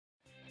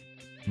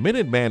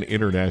Minuteman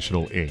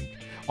International Inc.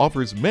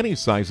 offers many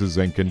sizes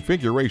and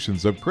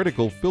configurations of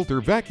critical filter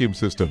vacuum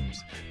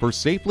systems for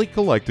safely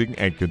collecting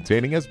and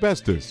containing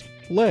asbestos,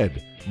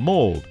 lead,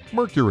 mold,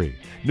 mercury,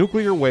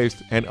 nuclear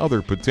waste, and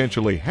other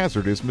potentially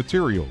hazardous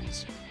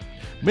materials.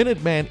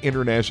 Minuteman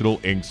International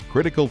Inc.'s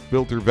critical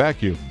filter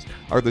vacuums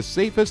are the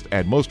safest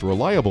and most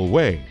reliable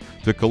way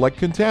to collect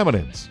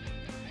contaminants.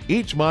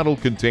 Each model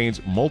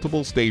contains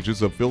multiple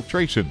stages of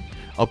filtration,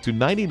 up to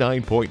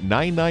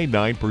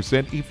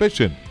 99.999%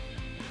 efficient.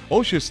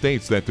 OSHA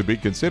states that to be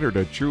considered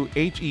a true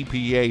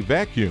H.E.P.A.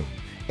 vacuum,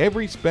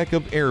 every speck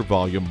of air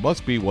volume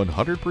must be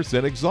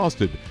 100%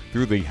 exhausted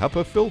through the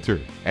Hepa filter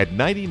at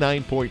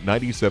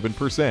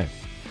 99.97%.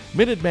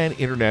 Minuteman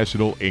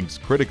International Inc.'s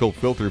critical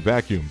filter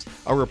vacuums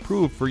are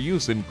approved for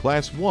use in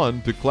Class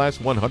 1 to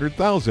Class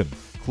 100,000,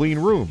 clean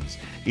rooms,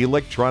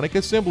 electronic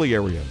assembly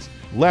areas,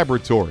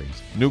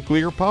 laboratories,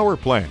 nuclear power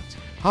plants,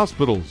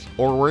 hospitals,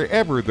 or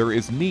wherever there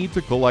is need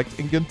to collect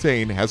and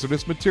contain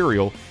hazardous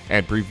material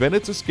and prevent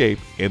its escape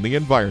in the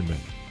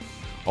environment.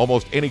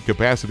 Almost any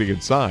capacity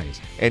and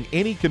size and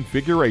any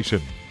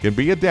configuration can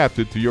be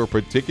adapted to your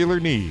particular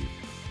need.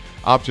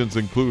 Options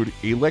include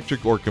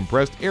electric or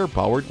compressed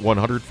air-powered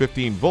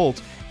 115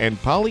 volts and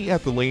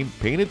polyethylene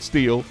painted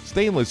steel,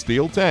 stainless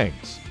steel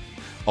tanks.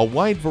 A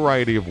wide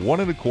variety of 1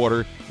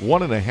 1/4,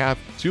 1 1/2,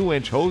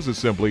 2-inch hose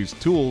assemblies,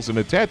 tools, and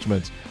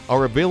attachments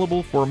are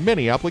available for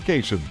many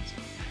applications.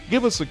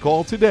 Give us a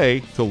call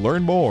today to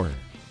learn more.